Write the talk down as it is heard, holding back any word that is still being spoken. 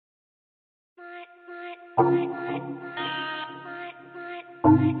The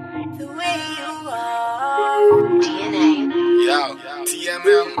way you are, DNA. Yo,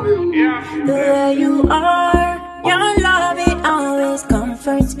 TMM. The way you are, your love it always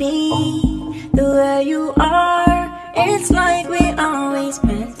comforts me. The way you are, it's like we're always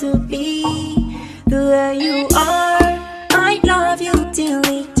meant to be. The way you are, I love you till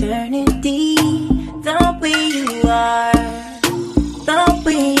eternity. The way you are, the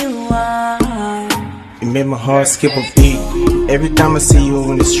way you are. You made my heart skip a beat every time I see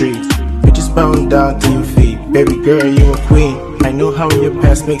you in the street. Bitches bowing down to your feet. Baby girl, you a queen. I know how your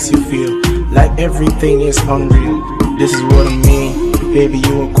past makes you feel. Like everything is unreal. This is what I mean. Baby,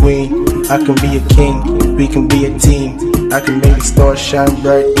 you a queen. I can be a king. We can be a team. I can make the stars shine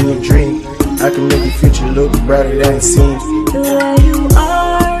bright in your dream. I can make your future look brighter than it seems. The way you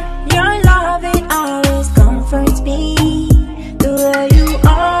are, your love it always comforts me. The way you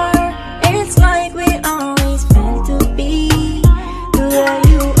are, it's like we're always meant to be. The way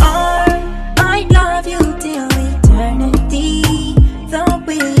you are, I love you till eternity. The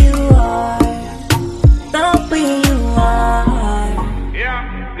way you are, the way you are.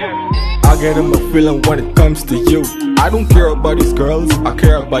 I get in my feeling when it comes to you. I don't care about these girls, I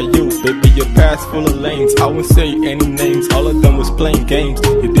care about you. Baby, your past full of lanes. I won't say any names, all of them was playing games.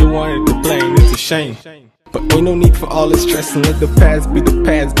 You did want it to play and it's a shame. But ain't no need for all this stress and let the past be the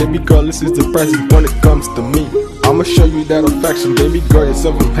past. Baby girl, this is the present when it comes to me. I'ma show you that affection. Baby girl, you're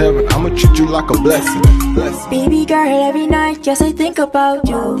so from heaven, I'ma treat you like a blessing. Baby girl, every night just I think about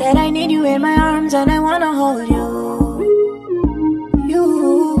you. That I need you in my arms and I wanna hold you.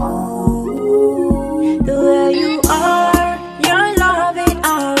 The way you are, your love it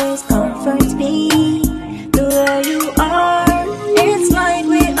always comforts me. The way you are, it's like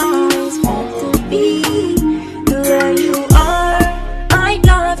we're always meant to be. The way you are, I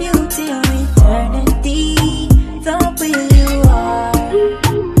love you till eternity. The way you are,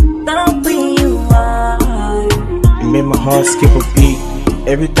 the way you are. You made my heart skip a beat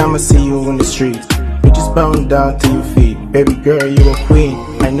every time I see you in the streets. Bitches bowing down to your feet. Baby girl, you a queen.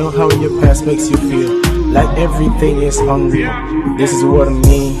 I know how your past makes you feel. Like everything is unreal. This is what I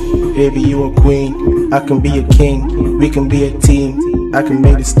mean. Baby, you a queen. I can be a king. We can be a team. I can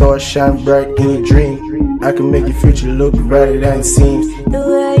make the stars shine bright in your dream. I can make your future look brighter than it seems. The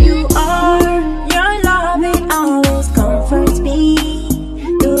way